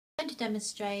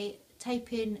demonstrate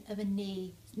taping of a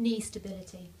knee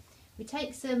stability. We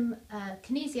take some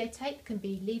kinesio tape, can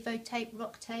be levo tape,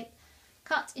 rock tape,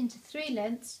 cut into 3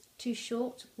 lengths, 2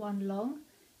 short, 1 long.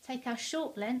 Take our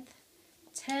short length,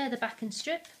 tear the backing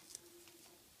strip,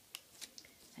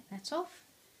 take that off.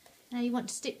 Now you want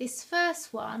to stick this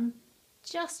first one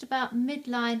just about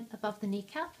midline above the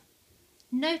kneecap.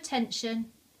 No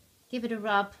tension, give it a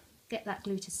rub, get that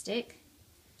glue to stick.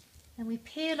 Then we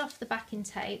peel off the backing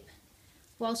tape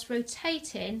whilst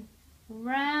rotating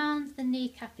round the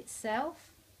kneecap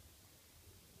itself,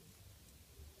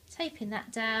 taping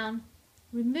that down,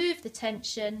 remove the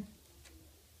tension,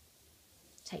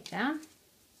 tape down,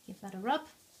 give that a rub.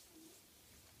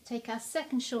 Take our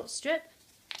second short strip,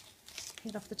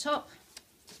 peel off the top,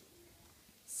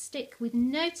 stick with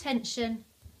no tension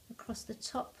across the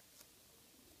top,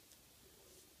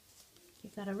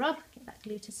 give that a rub, get that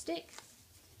glue to stick,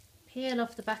 peel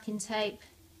off the backing tape,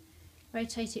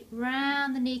 rotate it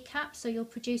round the kneecap so you're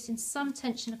producing some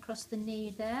tension across the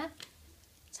knee there,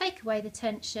 take away the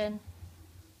tension,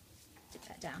 dip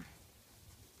that down.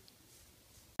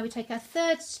 Now we take our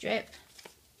third strip,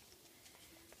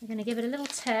 we're going to give it a little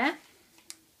tear.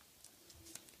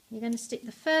 You're going to stick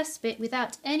the first bit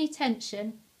without any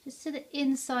tension just to the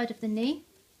inside of the knee.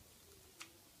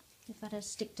 Give that a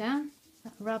stick down,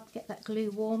 that rub, get that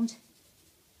glue warmed.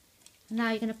 And now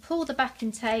you're going to pull the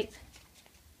backing tape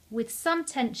with some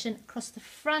tension across the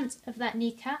front of that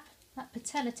kneecap, that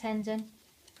patella tendon,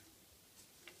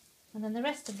 and then the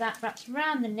rest of that wraps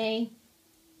around the knee,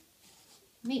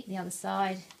 meet the other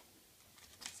side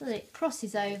so that it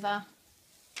crosses over.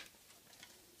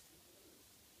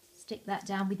 Stick that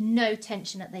down with no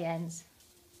tension at the ends.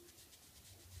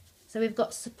 So we've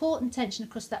got support and tension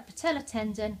across that patella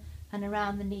tendon and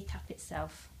around the kneecap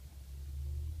itself.